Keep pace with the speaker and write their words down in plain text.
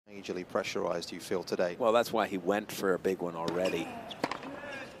majorly pressurized, you feel, today? Well, that's why he went for a big one already.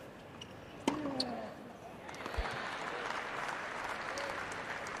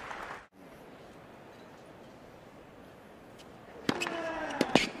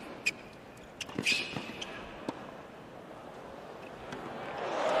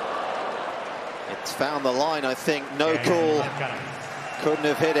 It's found the line, I think. No call. Couldn't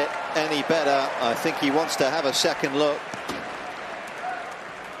have hit it any better. I think he wants to have a second look.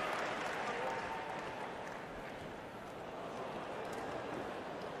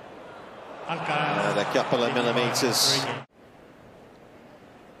 A couple of millimeters.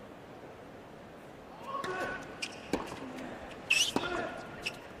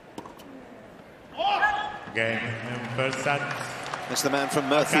 Game first set. It's the man from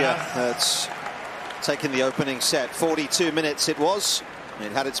Murcia that's taken the opening set. 42 minutes it was.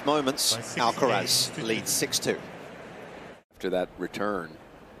 It had its moments. Alcaraz leads 6-2. After that return.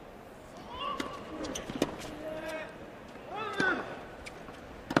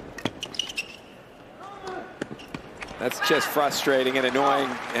 That's just frustrating and annoying,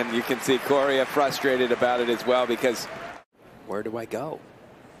 and you can see Coria frustrated about it as well, because where do I go?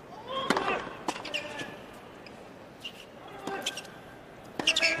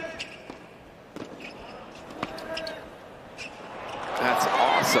 That's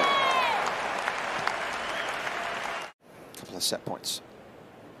awesome. Couple of set points.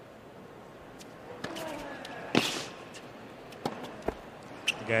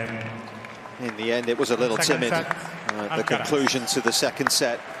 Again. In the end, it was a little timid. The conclusion to the second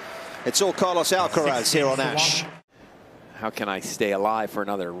set. It's all Carlos Alcaraz here on Ash. How can I stay alive for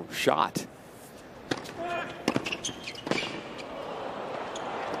another shot?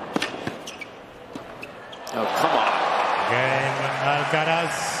 Oh, come on. Game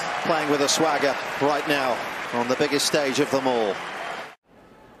Alcaraz. Playing with a swagger right now on the biggest stage of them all.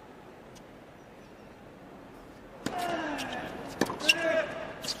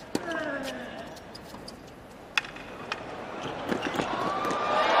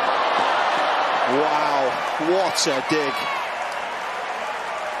 Wow, what a dig.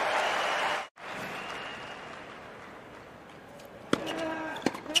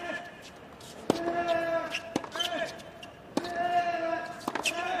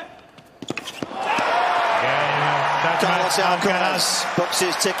 Carlos Alcaraz books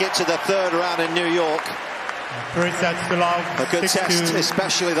his ticket to the third round in New York. 3 sets to love. A good test,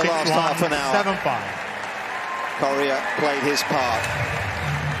 especially the last half an hour. 7-5. Coria played his part.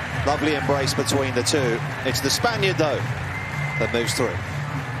 Lovely embrace between the two. It's the Spaniard, though, that moves through.